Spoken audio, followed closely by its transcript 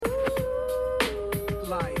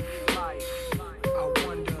I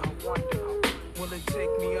wonder, will it take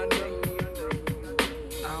me under?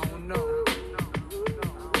 I don't know.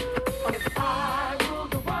 If I rule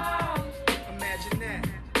the world, Imagine that.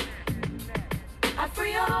 I'd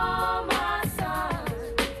free all my sons.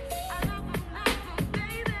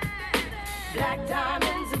 Black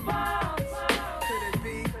diamonds and pearls. Could it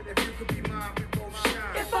be if you could be mine, we both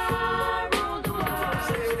shine? If I rule the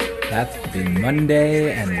world. Happy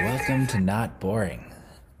Monday and welcome to Not Boring.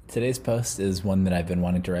 Today's post is one that I've been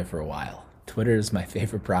wanting to write for a while. Twitter is my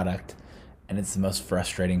favorite product and it's the most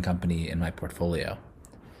frustrating company in my portfolio.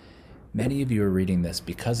 Many of you are reading this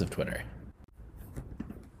because of Twitter.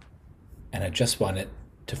 And I just want it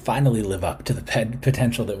to finally live up to the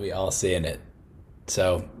potential that we all see in it.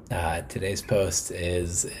 So today's post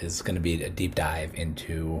is going to be a deep dive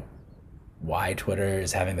into why Twitter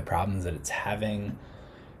is having the problems that it's having,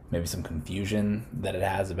 maybe some confusion that it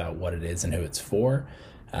has about what it is and who it's for,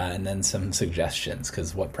 and then some suggestions,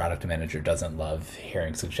 because what product manager doesn't love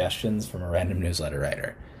hearing suggestions from a random newsletter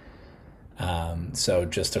writer? So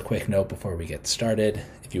just a quick note before we get started.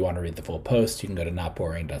 If you want to read the full post, you can go to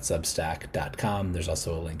notboring.substack.com. There's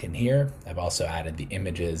also a link in here. I've also added the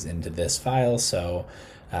images into this file, so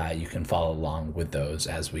you can follow along with those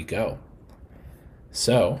as we go.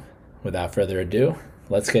 So without further ado,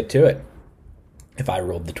 let's get to it. If I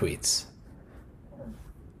rolled the tweets.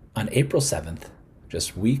 On April 7th,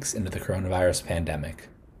 just weeks into the coronavirus pandemic,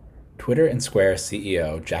 Twitter and Square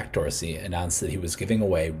CEO Jack Dorsey announced that he was giving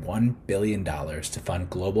away $1 billion to fund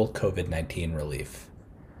global COVID-19 relief.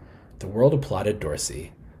 The world applauded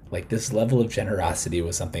Dorsey, like this level of generosity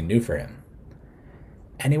was something new for him.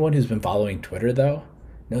 Anyone who's been following Twitter, though,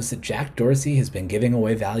 knows that Jack Dorsey has been giving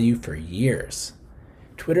away value for years.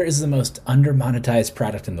 Twitter is the most under-monetized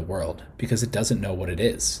product in the world because it doesn't know what it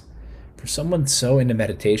is. For someone so into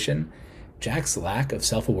meditation, Jack's lack of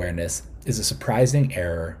self-awareness is a surprising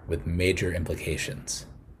error with major implications.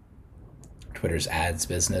 Twitter's ads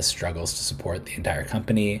business struggles to support the entire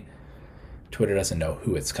company. Twitter doesn't know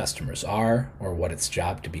who its customers are or what its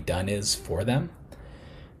job to be done is for them.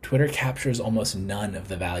 Twitter captures almost none of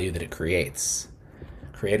the value that it creates.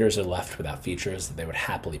 Creators are left without features that they would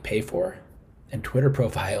happily pay for, and Twitter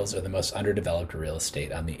profiles are the most underdeveloped real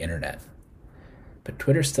estate on the internet. But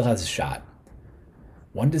Twitter still has a shot.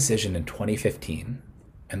 One decision in 2015,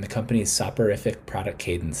 and the company's soporific product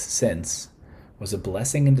cadence since, was a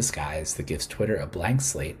blessing in disguise that gives Twitter a blank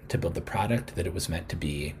slate to build the product that it was meant to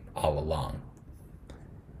be all along.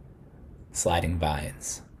 Sliding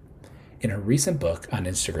vines. In her recent book on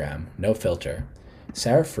Instagram, No Filter,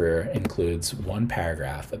 Sarah Freer includes one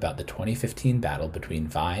paragraph about the 2015 battle between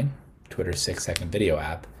Vine, Twitter's 6-second video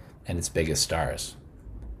app, and its biggest stars.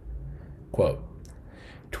 Quote,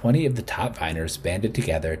 20 of the top Viners banded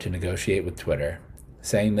together to negotiate with Twitter,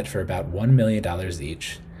 saying that for about $1 million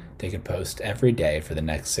each, they could post every day for the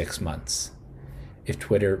next 6 months. If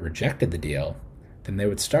Twitter rejected the deal, then they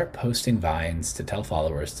would start posting Vines to tell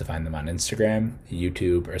followers to find them on Instagram,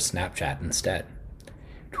 YouTube, or Snapchat instead.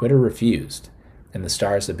 Twitter refused, and the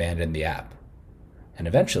stars abandoned the app. And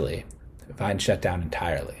eventually, Vine shut down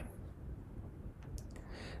entirely.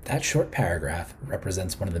 That short paragraph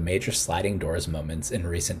represents one of the major sliding doors moments in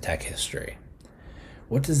recent tech history.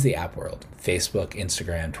 What does the app world, Facebook,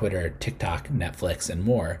 Instagram, Twitter, TikTok, Netflix, and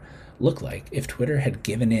more, look like if Twitter had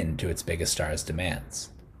given in to its biggest stars' demands?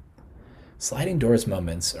 Sliding doors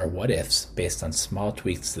moments are what-ifs based on small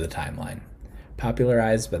tweaks to the timeline,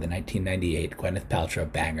 popularized by the 1998 Gwyneth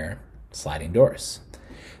Paltrow banger, Sliding Doors.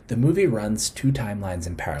 The movie runs 2 timelines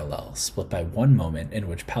in parallel, split by one moment in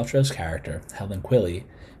which Paltrow's character, Helen Quilly,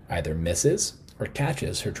 either misses or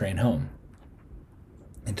catches her train home.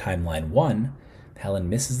 In timeline 1, Helen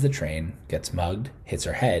misses the train, gets mugged, hits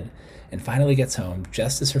her head, and finally gets home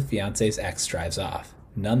just as her fiancé's ex drives off,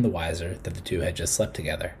 none the wiser that the two had just slept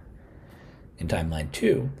together. In timeline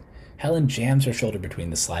 2, Helen jams her shoulder between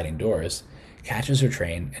the sliding doors, catches her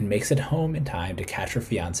train, and makes it home in time to catch her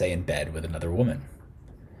fiancé in bed with another woman.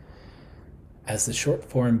 As the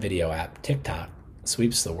short-form video app TikTok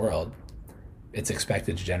sweeps the world, it's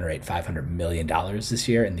expected to generate $500 million this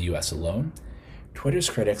year in the US alone, Twitter's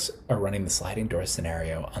critics are running the sliding door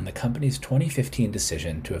scenario on the company's 2015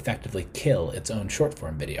 decision to effectively kill its own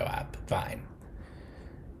short-form video app, Vine.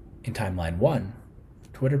 In timeline 1,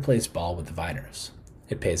 Twitter plays ball with the Viners.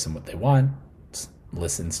 It pays them what they want,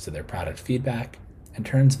 listens to their product feedback, and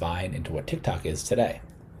turns Vine into what TikTok is today.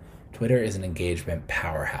 Twitter is an engagement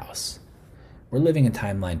powerhouse. We're living in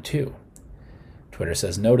timeline 2. Twitter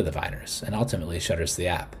says no to the Viners and ultimately shutters the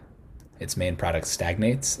app. Its main product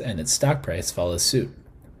stagnates and its stock price follows suit.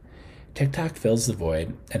 TikTok fills the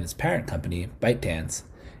void, and its parent company, ByteDance,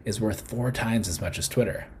 is worth 4 times as much as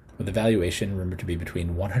Twitter, with a valuation rumored to be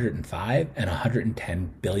between $105 and $110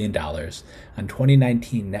 billion on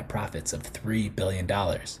 2019 net profits of $3 billion,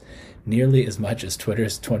 nearly as much as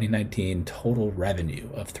Twitter's 2019 total revenue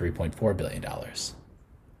of $3.4 billion.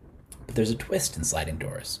 But there's a twist in sliding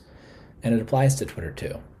doors, and it applies to Twitter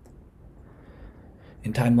too.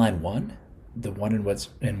 In timeline 1, the one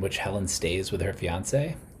in which Helen stays with her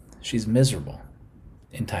fiancé, she's miserable.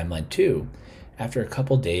 In timeline 2, after a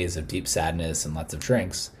couple days of deep sadness and lots of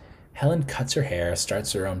drinks, Helen cuts her hair,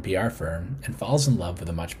 starts her own PR firm, and falls in love with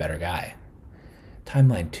a much better guy.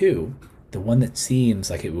 Timeline 2, the one that seems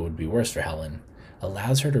like it would be worse for Helen,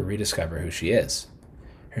 allows her to rediscover who she is.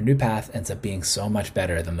 Her new path ends up being so much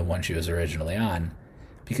better than the one she was originally on,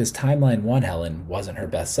 because timeline 1 Helen wasn't her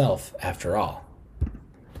best self after all.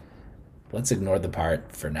 Let's ignore the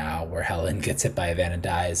part, for now, where Helen gets hit by a van and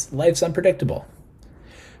dies. Life's unpredictable.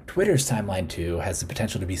 Twitter's timeline 2 has the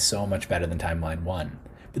potential to be so much better than timeline 1,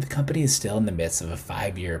 but the company is still in the midst of a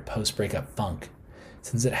 5-year post-breakup funk.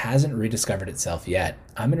 Since it hasn't rediscovered itself yet,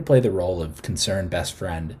 I'm going to play the role of concerned best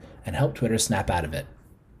friend and help Twitter snap out of it.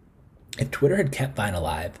 If Twitter had kept Vine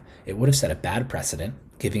alive, it would have set a bad precedent,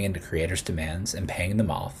 giving in to creators' demands and paying them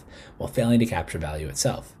off, while failing to capture value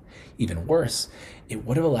itself. Even worse, it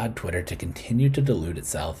would have allowed Twitter to continue to delude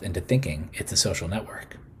itself into thinking it's a social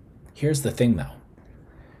network. Here's the thing though.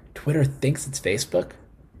 Twitter thinks it's Facebook,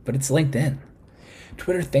 but it's LinkedIn.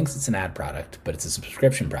 Twitter thinks it's an ad product, but it's a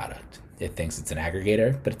subscription product. It thinks it's an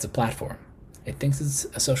aggregator, but it's a platform. It thinks it's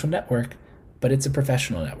a social network, but it's a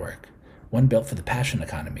professional network, one built for the passion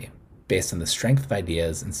economy, based on the strength of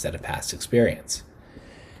ideas instead of past experience.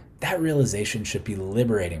 That realization should be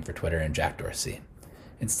liberating for Twitter and Jack Dorsey.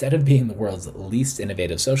 Instead of being the world's least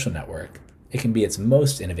innovative social network, it can be its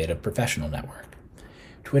most innovative professional network.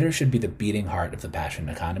 Twitter should be the beating heart of the passion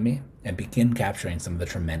economy and begin capturing some of the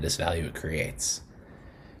tremendous value it creates.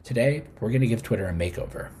 Today, we're going to give Twitter a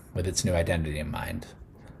makeover with its new identity in mind.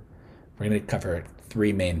 We're going to cover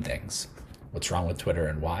 3 main things: what's wrong with Twitter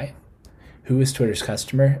and why, who is Twitter's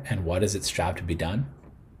customer and what is its job to be done,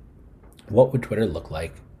 what would Twitter look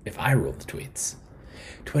like if I ruled the tweets.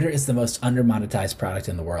 Twitter is the most under-monetized product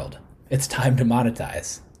in the world. It's time to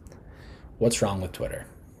monetize. What's wrong with Twitter?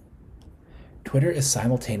 Twitter is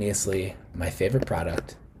simultaneously my favorite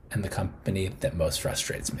product and the company that most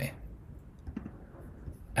frustrates me.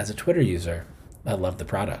 As a Twitter user, I love the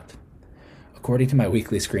product. According to my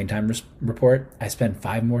weekly screen time report, I spend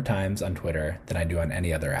 5 more times on Twitter than I do on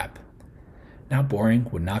any other app. Now, boring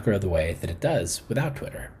would not grow the way that it does without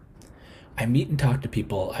Twitter. I meet and talk to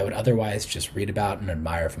people I would otherwise just read about and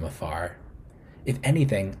admire from afar. If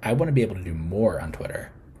anything, I want to be able to do more on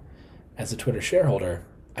Twitter. As a Twitter shareholder,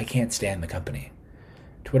 I can't stand the company.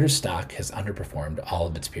 Twitter's stock has underperformed all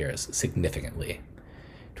of its peers significantly.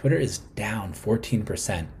 Twitter is down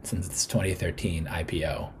 14% since its 2013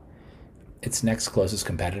 IPO. Its next closest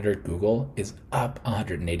competitor, Google, is up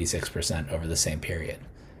 186% over the same period.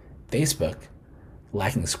 Facebook,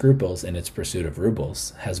 lacking scruples in its pursuit of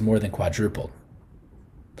rubles, has more than quadrupled.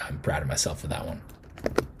 I'm proud of myself for that one.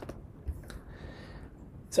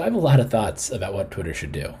 So I have a lot of thoughts about what Twitter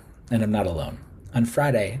should do, and I'm not alone. On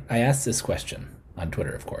Friday, I asked this question, on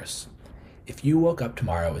Twitter of course. If you woke up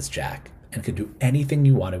tomorrow as Jack and could do anything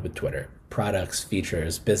you wanted with Twitter, products,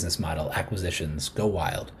 features, business model, acquisitions, go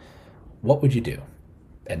wild, what would you do?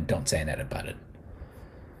 And don't say an edit button.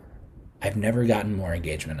 I've never gotten more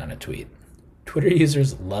engagement on a tweet. Twitter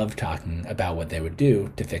users love talking about what they would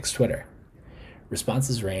do to fix Twitter.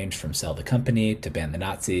 Responses range from sell the company to ban the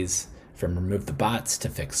Nazis, from remove the bots to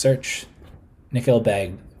fix search. Nikhil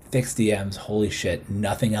begged, fix DMs, holy shit,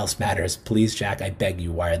 nothing else matters. Please, Jack, I beg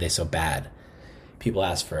you, why are they so bad? People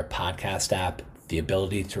asked for a podcast app, the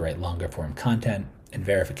ability to write longer form content, and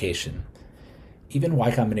verification. Even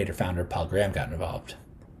Y Combinator founder Paul Graham got involved.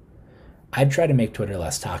 I'd try to make Twitter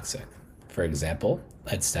less toxic. For example,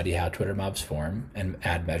 I'd study how Twitter mobs form and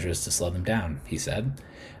add measures to slow them down, he said.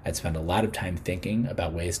 I'd spend a lot of time thinking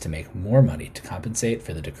about ways to make more money to compensate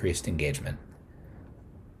for the decreased engagement.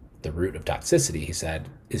 The root of toxicity, he said,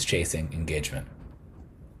 is chasing engagement.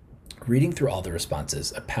 Reading through all the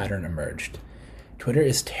responses, a pattern emerged. Twitter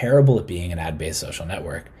is terrible at being an ad-based social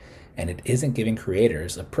network, and it isn't giving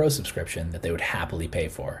creators a pro subscription that they would happily pay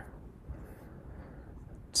for.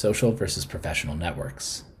 Social versus professional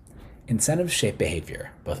networks. Incentives shape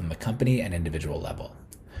behavior, both on the company and individual level.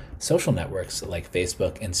 Social networks like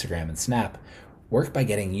Facebook, Instagram, and Snap work by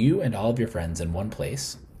getting you and all of your friends in one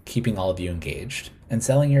place, keeping all of you engaged, and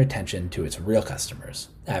selling your attention to its real customers,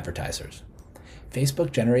 advertisers.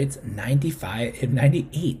 Facebook generates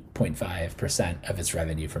 98.5% of its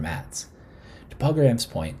revenue from ads. To Paul Graham's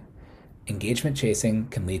point, engagement chasing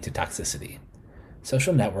can lead to toxicity.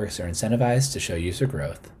 Social networks are incentivized to show user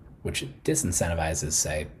growth, which disincentivizes,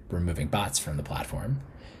 say, removing bots from the platform,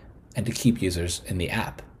 and to keep users in the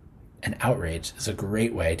app. And outrage is a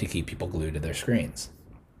great way to keep people glued to their screens.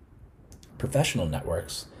 Professional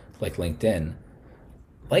networks, like LinkedIn,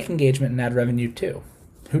 like engagement and ad revenue too.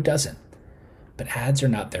 Who doesn't? But ads are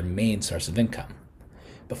not their main source of income.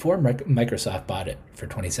 Before Microsoft bought it for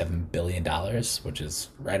 $27 billion, which is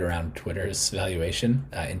right around Twitter's valuation,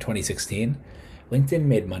 in 2016, LinkedIn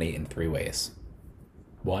made money in 3 ways.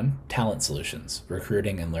 1, talent solutions,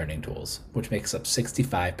 recruiting and learning tools, which makes up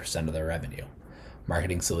 65% of their revenue.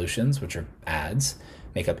 Marketing solutions, which are ads,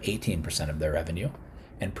 make up 18% of their revenue.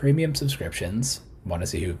 And premium subscriptions, want to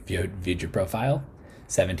see who viewed your profile?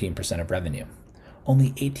 17% of revenue.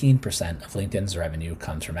 Only 18% of LinkedIn's revenue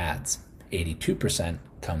comes from ads. 82%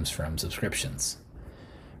 comes from subscriptions.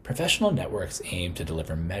 Professional networks aim to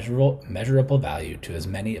deliver measurable value to as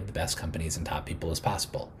many of the best companies and top people as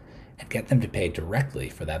possible, and get them to pay directly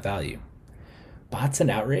for that value. Bots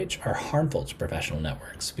and outrage are harmful to professional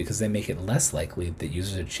networks because they make it less likely that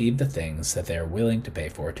users achieve the things that they are willing to pay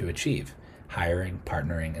for to achieve: hiring,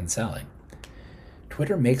 partnering, and selling.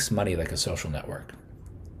 Twitter makes money like a social network.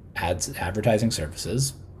 Advertising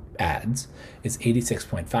services, ads, is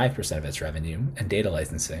 86.5% of its revenue, and data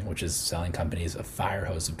licensing, which is selling companies a fire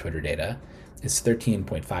hose of Twitter data, is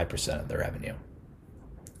 13.5% of their revenue.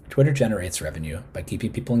 Twitter generates revenue by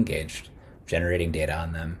keeping people engaged, generating data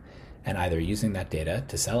on them, and either using that data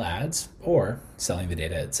to sell ads or selling the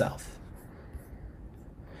data itself.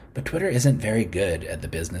 But Twitter isn't very good at the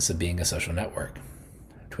business of being a social network.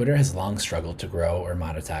 Twitter has long struggled to grow or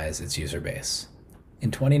monetize its user base. In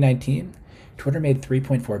 2019, Twitter made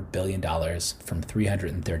 $3.4 billion from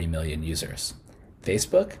 330 million users.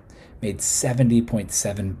 Facebook made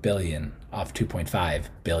 $70.7 billion off 2.5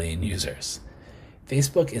 billion users.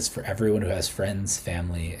 Facebook is for everyone who has friends,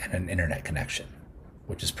 family, and an internet connection,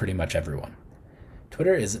 which is pretty much everyone.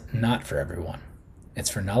 Twitter is not for everyone. It's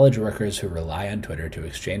for knowledge workers who rely on Twitter to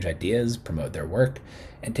exchange ideas, promote their work,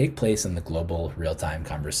 and take place in the global real-time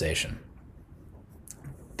conversation.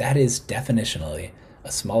 That is definitionally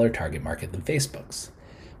a smaller target market than Facebook's,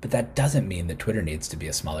 but that doesn't mean that Twitter needs to be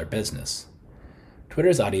a smaller business.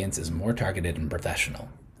 Twitter's audience is more targeted and professional.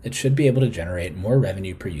 It should be able to generate more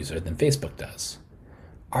revenue per user than Facebook does.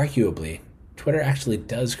 Arguably, Twitter actually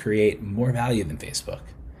does create more value than Facebook.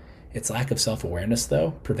 Its lack of self-awareness, though,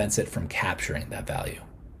 prevents it from capturing that value.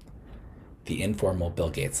 The informal Bill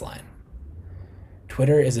Gates line.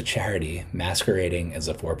 Twitter is a charity masquerading as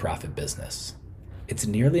a for-profit business. It's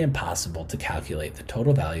nearly impossible to calculate the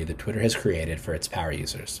total value that Twitter has created for its power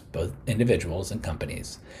users, both individuals and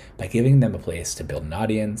companies, by giving them a place to build an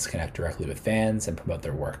audience, connect directly with fans, and promote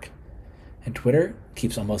their work. And Twitter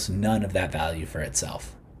keeps almost none of that value for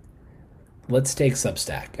itself. Let's take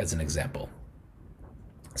Substack as an example.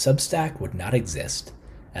 Substack would not exist,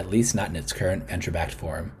 at least not in its current venture-backed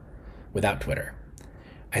form, without Twitter.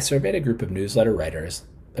 I surveyed a group of newsletter writers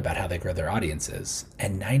about how they grow their audiences,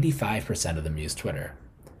 and 95% of them use Twitter.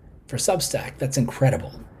 For Substack, that's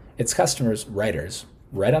incredible. Its customers, writers,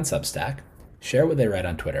 write on Substack, share what they write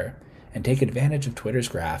on Twitter, and take advantage of Twitter's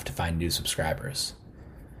graph to find new subscribers.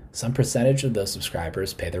 Some percentage of those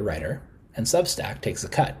subscribers pay their writer, and Substack takes a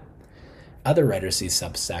cut. Other writers see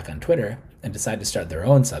Substack on Twitter and decide to start their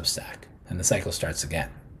own Substack, and the cycle starts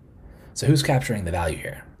again. So who's capturing the value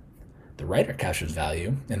here? The writer captures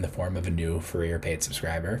value in the form of a new free or paid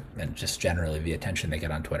subscriber, and just generally the attention they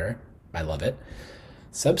get on Twitter. I love it.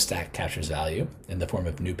 Substack captures value in the form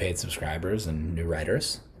of new paid subscribers and new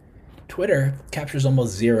writers. Twitter captures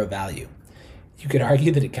almost zero value. You could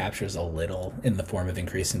argue that it captures a little in the form of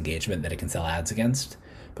increased engagement that it can sell ads against,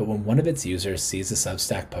 but when one of its users sees a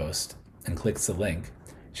Substack post and clicks the link,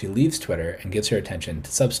 she leaves Twitter and gives her attention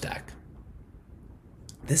to Substack.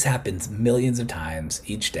 This happens millions of times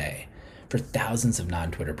each day for thousands of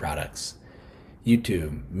non-Twitter products.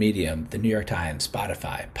 YouTube, Medium, the New York Times,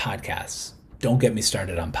 Spotify, podcasts. Don't get me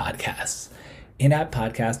started on podcasts. In-app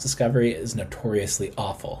podcast discovery is notoriously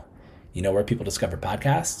awful. You know where people discover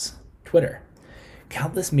podcasts? Twitter.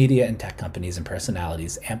 Countless media and tech companies and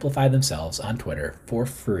personalities amplify themselves on Twitter for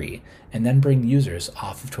free and then bring users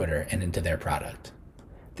off of Twitter and into their product.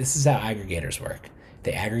 This is how aggregators work.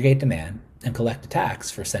 They aggregate demand and collect a tax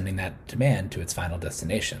for sending that demand to its final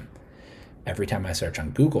destination. Every time I search on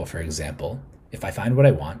Google, for example, if I find what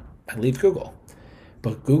I want, I leave Google.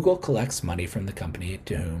 But Google collects money from the company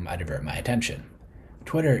to whom I divert my attention.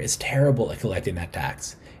 Twitter is terrible at collecting that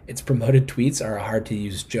tax. Its promoted tweets are a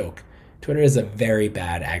hard-to-use joke. Twitter is a very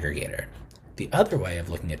bad aggregator. The other way of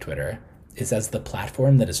looking at Twitter is as the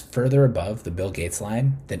platform that is further above the Bill Gates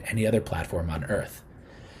line than any other platform on Earth.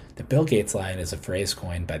 The Bill Gates line is a phrase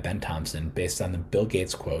coined by Ben Thompson based on the Bill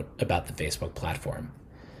Gates quote about the Facebook platform.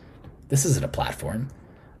 This isn't a platform.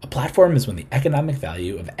 A platform is when the economic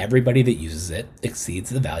value of everybody that uses it exceeds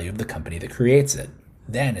the value of the company that creates it.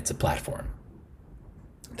 Then it's a platform.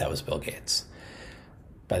 That was Bill Gates.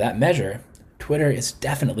 By that measure, Twitter is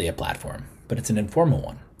definitely a platform, but it's an informal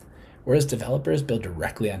one. Whereas developers build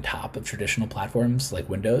directly on top of traditional platforms like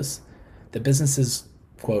Windows, the businesses,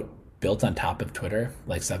 quote, built on top of Twitter,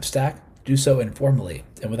 like Substack, do so informally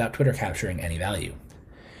and without Twitter capturing any value.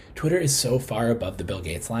 Twitter is so far above the Bill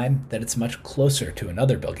Gates line that it's much closer to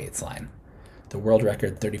another Bill Gates line, the world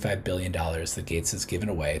record $35 billion that Gates has given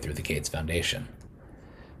away through the Gates Foundation.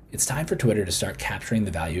 It's time for Twitter to start capturing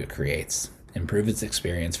the value it creates, improve its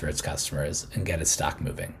experience for its customers, and get its stock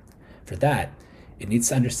moving. For that, it needs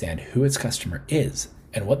to understand who its customer is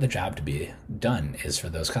and what the job to be done is for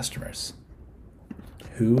those customers.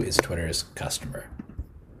 Who is Twitter's customer?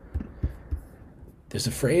 There's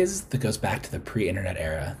a phrase that goes back to the pre-internet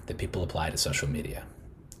era that people apply to social media.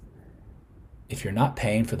 If you're not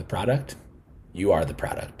paying for the product, you are the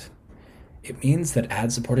product. It means that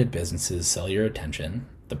ad-supported businesses sell your attention,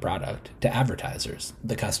 the product, to advertisers,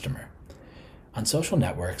 the customer. On social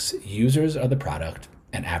networks, users are the product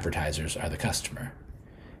and advertisers are the customer.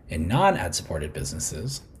 In non-ad-supported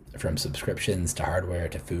businesses, from subscriptions to hardware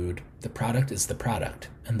to food, the product is the product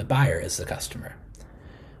and the buyer is the customer.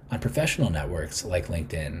 On professional networks like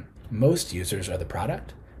LinkedIn, most users are the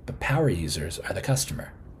product, but power users are the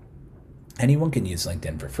customer. Anyone can use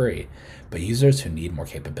LinkedIn for free, but users who need more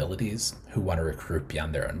capabilities, who want to recruit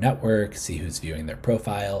beyond their own network, see who's viewing their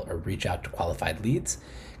profile, or reach out to qualified leads,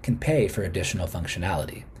 can pay for additional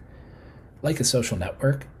functionality. Like a social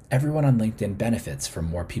network, everyone on LinkedIn benefits from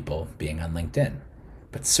more people being on LinkedIn,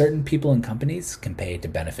 but certain people and companies can pay to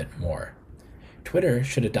benefit more. Twitter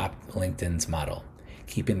should adopt LinkedIn's model,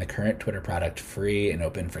 keeping the current Twitter product free and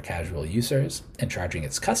open for casual users, and charging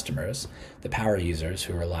its customers, the power users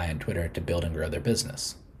who rely on Twitter to build and grow their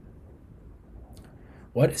business.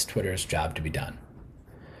 What is Twitter's job to be done?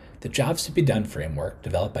 The Jobs to be Done framework,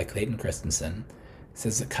 developed by Clayton Christensen,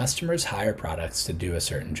 says that customers hire products to do a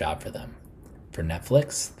certain job for them. For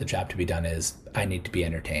Netflix, the job to be done is, I need to be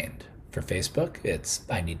entertained. For Facebook, it's,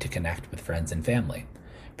 I need to connect with friends and family.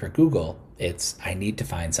 For Google, it's, I need to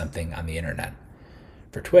find something on the internet.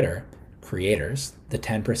 For Twitter, creators, the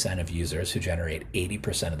 10% of users who generate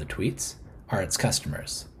 80% of the tweets, are its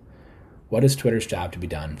customers. What is Twitter's job to be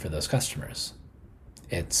done for those customers?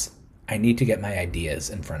 It's, I need to get my ideas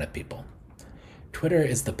in front of people. Twitter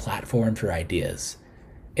is the platform for ideas.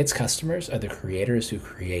 Its customers are the creators who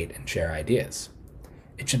create and share ideas.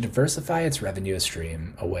 It should diversify its revenue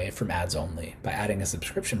stream away from ads only by adding a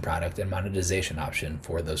subscription product and monetization option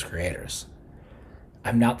for those creators.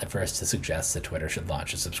 I'm not the first to suggest that Twitter should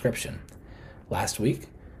launch a subscription. Last week,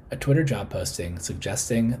 a Twitter job posting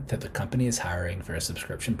suggesting that the company is hiring for a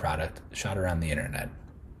subscription product shot around the internet.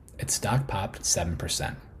 Its stock popped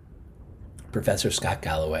 7%. Professor Scott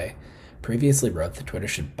Galloway previously wrote that Twitter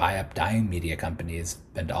should buy up dying media companies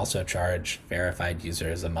and also charge verified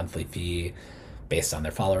users a monthly fee based on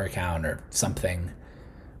their follower count or something.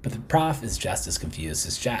 But the prof is just as confused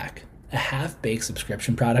as Jack. A half-baked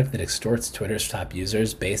subscription product that extorts Twitter's top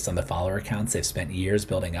users based on the follower counts they've spent years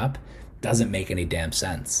building up doesn't make any damn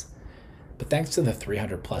sense. But thanks to the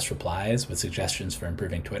 300 plus replies with suggestions for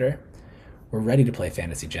improving Twitter, we're ready to play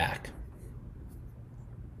Fantasy Jack.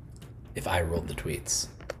 If I ruled the tweets.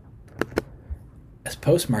 As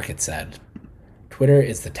Postmarket said, Twitter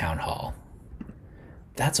is the town hall.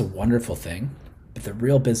 That's a wonderful thing, but the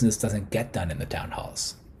real business doesn't get done in the town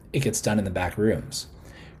halls. It gets done in the back rooms.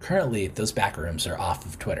 Currently, those back rooms are off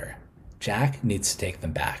of Twitter. Jack needs to take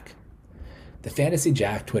them back. The Fantasy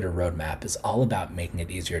Jack Twitter roadmap is all about making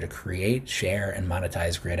it easier to create, share, and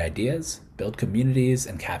monetize great ideas, build communities,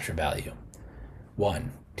 and capture value.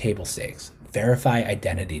 1. Table stakes. Verify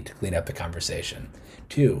identity to clean up the conversation.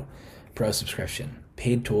 2. Pro subscription.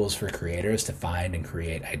 Paid tools for creators to find and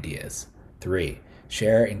create ideas. 3.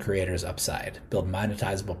 Share in creators' upside. Build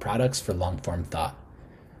monetizable products for long-form thought.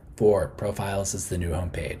 4. Profiles is the new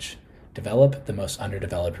homepage. Develop the most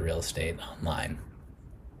underdeveloped real estate online.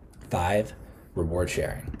 5. Reward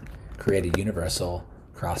sharing. Create a universal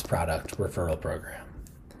cross-product referral program.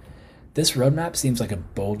 This roadmap seems like a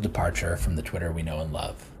bold departure from the Twitter we know and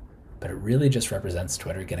love, but it really just represents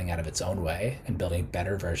Twitter getting out of its own way and building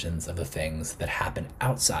better versions of the things that happen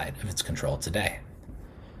outside of its control today.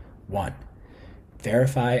 1.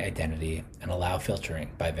 Verify identity and allow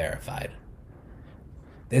filtering by verified.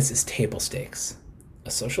 This is table stakes.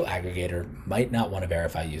 A social aggregator might not want to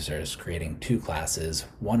verify users, creating two classes,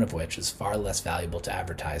 one of which is far less valuable to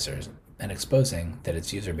advertisers and exposing that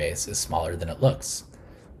its user base is smaller than it looks,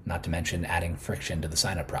 not to mention adding friction to the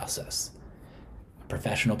sign-up process. A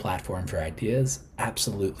professional platform for ideas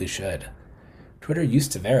absolutely should. Twitter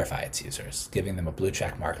used to verify its users, giving them a blue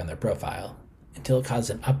check mark on their profile, until it caused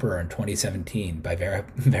an uproar in 2017 by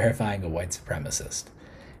verifying a white supremacist.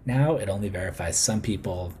 Now it only verifies some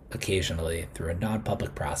people occasionally through a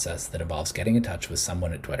non-public process that involves getting in touch with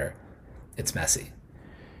someone at Twitter. It's messy.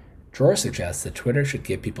 Dror suggests that Twitter should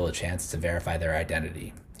give people a chance to verify their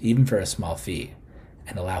identity, even for a small fee,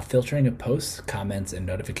 and allow filtering of posts, comments, and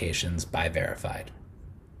notifications by verified.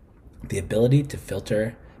 The ability to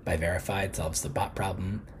filter by verified solves the bot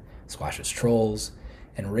problem, squashes trolls,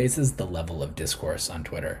 and raises the level of discourse on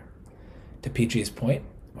Twitter. To PG's point,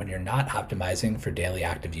 when you're not optimizing for daily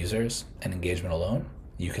active users and engagement alone,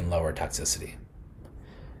 you can lower toxicity.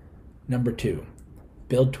 Number 2,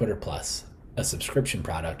 build Twitter Plus, a subscription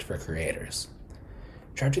product for creators.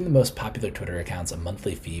 Charging the most popular Twitter accounts a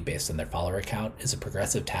monthly fee based on their follower count is a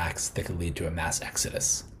progressive tax that could lead to a mass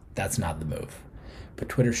exodus. That's not the move. But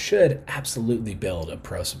Twitter should absolutely build a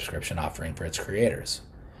pro subscription offering for its creators.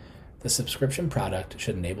 The subscription product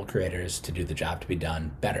should enable creators to do the job to be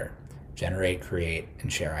done better, generate, create,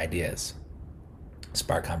 and share ideas,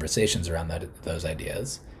 spark conversations around those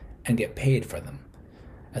ideas, and get paid for them.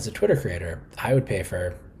 As a Twitter creator, I would pay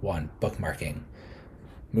for 1, bookmarking,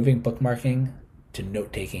 moving bookmarking to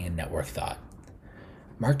note-taking and network thought.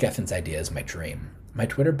 Mark Geffen's idea is my dream. My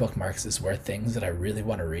Twitter bookmarks is where things that I really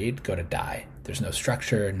want to read go to die. There's no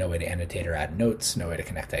structure, no way to annotate or add notes, no way to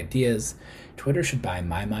connect ideas. Twitter should buy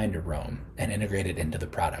My Mind or Roam and integrate it into the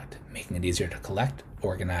product, making it easier to collect,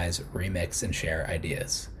 organize, remix, and share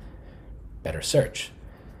ideas. Better search.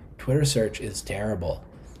 Twitter search is terrible.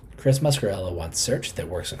 Chris Muscarella wants search that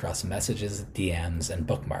works across messages, DMs, and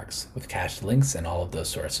bookmarks, with cached links and all of those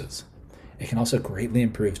sources. It can also greatly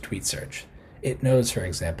improve tweet search. It knows, for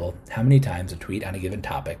example, how many times a tweet on a given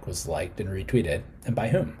topic was liked and retweeted, and by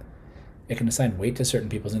whom. It can assign weight to certain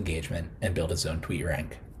people's engagement and build its own tweet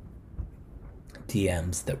rank.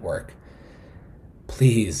 DMs that work.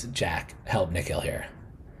 Please, Jack, help Nikhil here.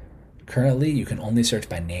 Currently, you can only search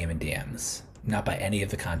by name in DMs, not by any of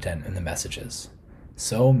the content in the messages.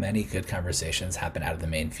 So many good conversations happen out of the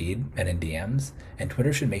main feed and in DMs, and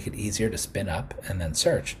Twitter should make it easier to spin up and then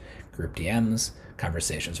search group DMs,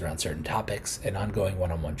 conversations around certain topics, and ongoing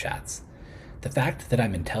one-on-one chats. The fact that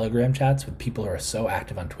I'm in Telegram chats with people who are so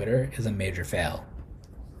active on Twitter is a major fail.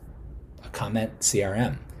 A comment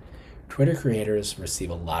CRM. Twitter creators receive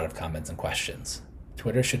a lot of comments and questions.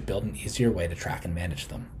 Twitter should build an easier way to track and manage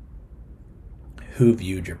them. Who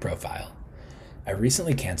viewed your profile? I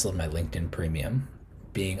recently canceled my LinkedIn Premium,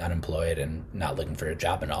 being unemployed and not looking for a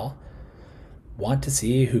job and all. Want to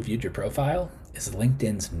see who viewed your profile? Is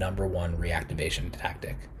LinkedIn's #1 reactivation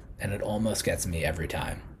tactic, and it almost gets me every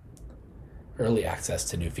time. Early access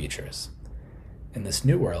to new features. In this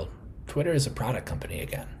new world, Twitter is a product company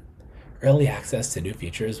again. Early access to new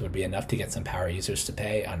features would be enough to get some power users to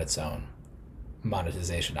pay on its own.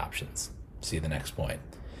 Monetization options. See the next point.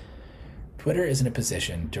 Twitter is in a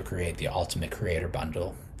position to create the ultimate creator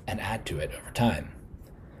bundle and add to it over time.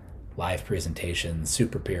 Live presentations,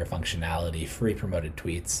 super peer functionality, free promoted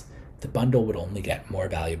tweets, the bundle would only get more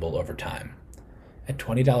valuable over time. At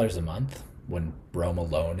 $20 a month, when Roam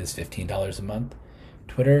alone is $15 a month,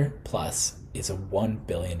 Twitter Plus is a $1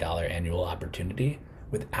 billion annual opportunity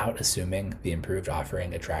without assuming the improved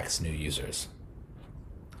offering attracts new users.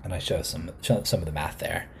 And I show some of the math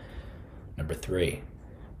there. Number 3,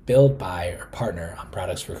 build, buy, or partner on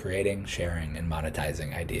products for creating, sharing, and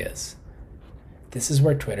monetizing ideas. This is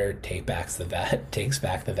where Twitter takes back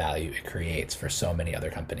the value it creates for so many other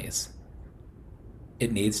companies.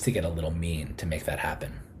 It needs to get a little mean to make that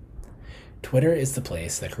happen. Twitter is the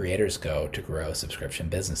place that creators go to grow subscription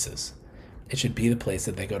businesses. It should be the place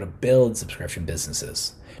that they go to build subscription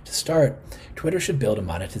businesses. To start, Twitter should build a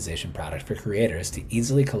monetization product for creators to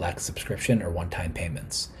easily collect subscription or one-time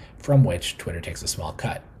payments, from which Twitter takes a small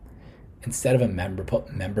cut. Instead of a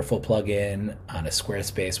memberful plugin on a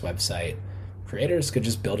Squarespace website, creators could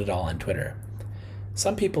just build it all on Twitter.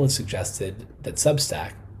 Some people have suggested that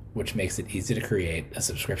Substack, which makes it easy to create a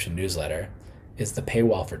subscription newsletter, is the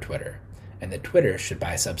paywall for Twitter, and that Twitter should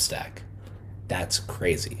buy Substack. That's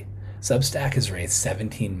crazy. Substack has raised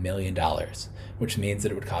 $17 million, which means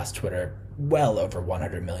that it would cost Twitter well over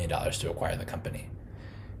 $100 million to acquire the company.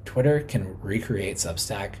 Twitter can recreate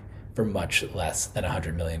Substack for much less than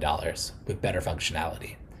 $100 million with better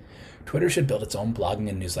functionality. Twitter should build its own blogging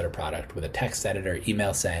and newsletter product with a text editor,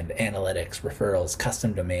 email send, analytics, referrals,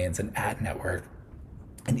 custom domains, an ad network,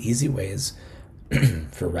 and easy ways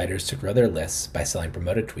for writers to grow their lists by selling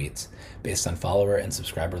promoted tweets based on follower and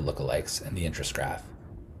subscriber lookalikes and the interest graph.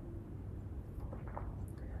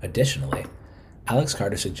 Additionally, Alex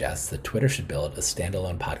Carter suggests that Twitter should build a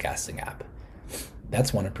standalone podcasting app.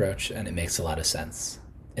 That's one approach, and it makes a lot of sense.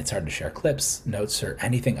 It's hard to share clips, notes, or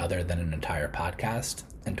anything other than an entire podcast,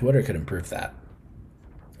 and Twitter could improve that.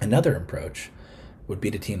 Another approach would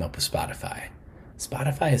be to team up with Spotify.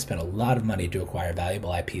 Spotify has spent a lot of money to acquire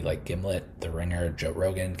valuable IP like Gimlet, The Ringer, Joe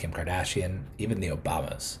Rogan, Kim Kardashian, even the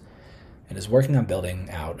Obamas, and is working on building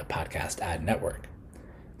out a podcast ad network.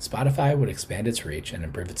 Spotify would expand its reach and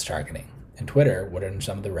improve its targeting, and Twitter would earn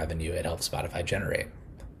some of the revenue it helps Spotify generate.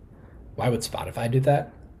 Why would Spotify do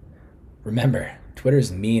that? Remember, Twitter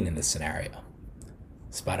is mean in this scenario.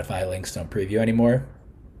 Spotify links don't preview anymore?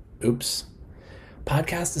 Oops.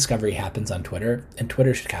 Podcast discovery happens on Twitter, and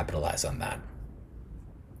Twitter should capitalize on that.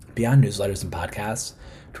 Beyond newsletters and podcasts,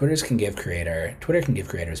 Twitter can give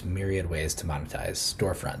creators myriad ways to monetize: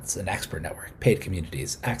 storefronts, an expert network, paid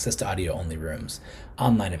communities, access to audio-only rooms,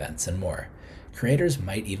 online events, and more. Creators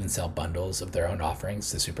might even sell bundles of their own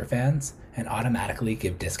offerings to superfans and automatically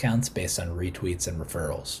give discounts based on retweets and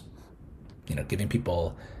referrals. Giving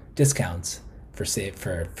people discounts for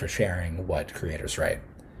sharing what creators write.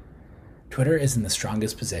 Twitter is in the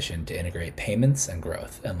strongest position to integrate payments and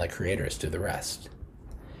growth and let creators do the rest.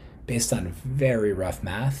 Based on very rough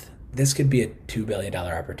math, this could be a $2 billion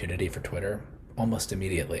opportunity for Twitter almost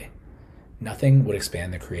immediately. Nothing would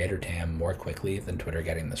expand the creator TAM more quickly than Twitter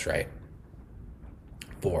getting this right.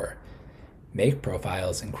 4. Make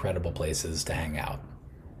profiles incredible places to hang out.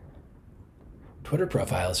 Twitter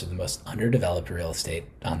profiles are the most underdeveloped real estate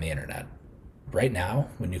on the internet. Right now,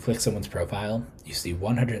 when you click someone's profile, you see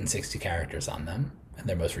 160 characters on them and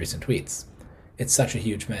their most recent tweets. It's such a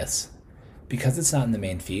huge miss. Because it's not in the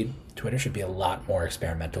main feed, Twitter should be a lot more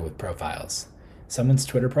experimental with profiles. Someone's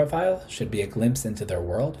Twitter profile should be a glimpse into their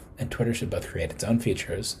world, and Twitter should both create its own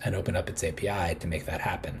features and open up its API to make that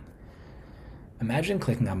happen. Imagine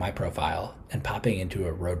clicking on my profile and popping into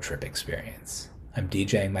a road trip experience. I'm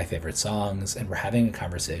DJing my favorite songs, and we're having a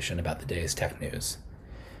conversation about the day's tech news.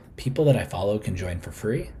 People that I follow can join for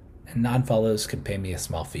free, and non-follows could pay me a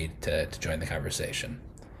small fee to join the conversation.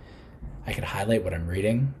 I could highlight what I'm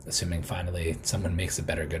reading, assuming finally someone makes a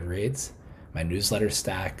better Goodreads, my newsletter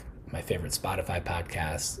stack, my favorite Spotify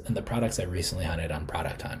podcasts, and the products I recently hunted on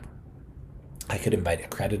Product Hunt. I could invite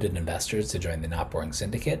accredited investors to join the Not Boring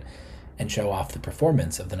Syndicate and show off the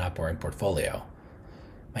performance of the Not Boring portfolio.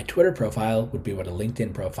 My Twitter profile would be what a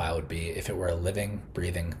LinkedIn profile would be if it were a living,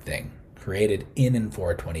 breathing thing, created in and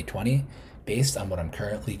for 2020, based on what I'm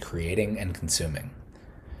currently creating and consuming.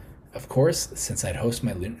 Of course, since I'd host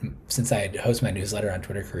my newsletter on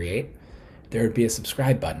Twitter Create, there would be a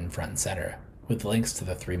subscribe button front and center with links to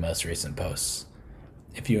the 3 most recent posts.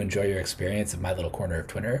 If you enjoy your experience of my little corner of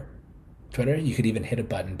Twitter, you could even hit a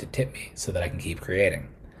button to tip me so that I can keep creating.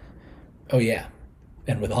 Oh yeah,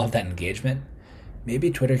 and with all of that engagement, maybe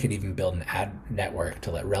Twitter could even build an ad network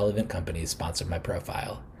to let relevant companies sponsor my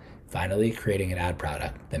profile, finally creating an ad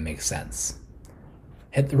product that makes sense.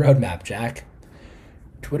 Hit the roadmap, Jack.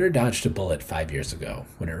 Twitter dodged a bullet 5 years ago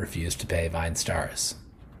when it refused to pay Vine stars.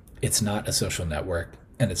 It's not a social network,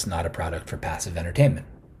 and it's not a product for passive entertainment.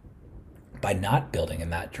 By not building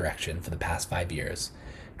in that direction for the past 5 years,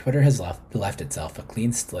 Twitter has left itself a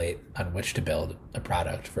clean slate on which to build a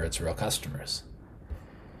product for its real customers.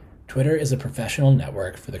 Twitter is a professional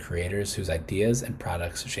network for the creators whose ideas and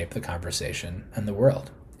products shape the conversation and the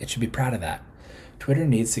world. It should be proud of that. Twitter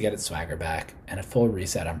needs to get its swagger back, and a full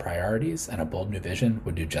reset on priorities and a bold new vision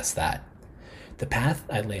would do just that. The path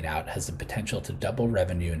I laid out has the potential to double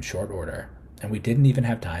revenue in short order, and we didn't even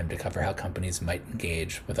have time to cover how companies might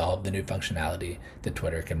engage with all of the new functionality that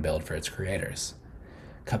Twitter can build for its creators.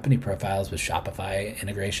 Company profiles with Shopify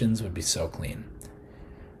integrations would be so clean.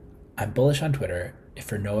 I'm bullish on Twitter, if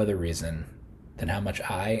for no other reason than how much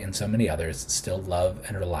I and so many others still love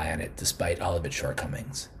and rely on it despite all of its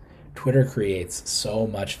shortcomings. Twitter creates so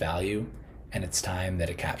much value, and it's time that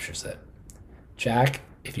it captures it. Jack,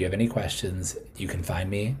 if you have any questions, you can find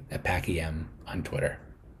me at PackEM on Twitter.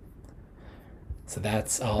 So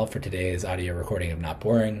that's all for today's audio recording of Not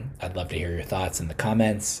Boring. I'd love to hear your thoughts in the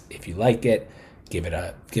comments. If you like it, give it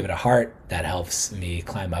a heart. That helps me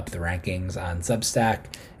climb up the rankings on Substack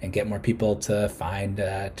and get more people to find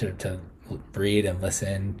to read and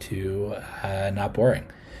listen to Not Boring.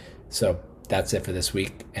 So that's it for this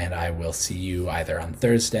week, and I will see you either on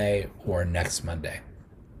Thursday or next Monday.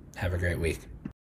 Have a great week.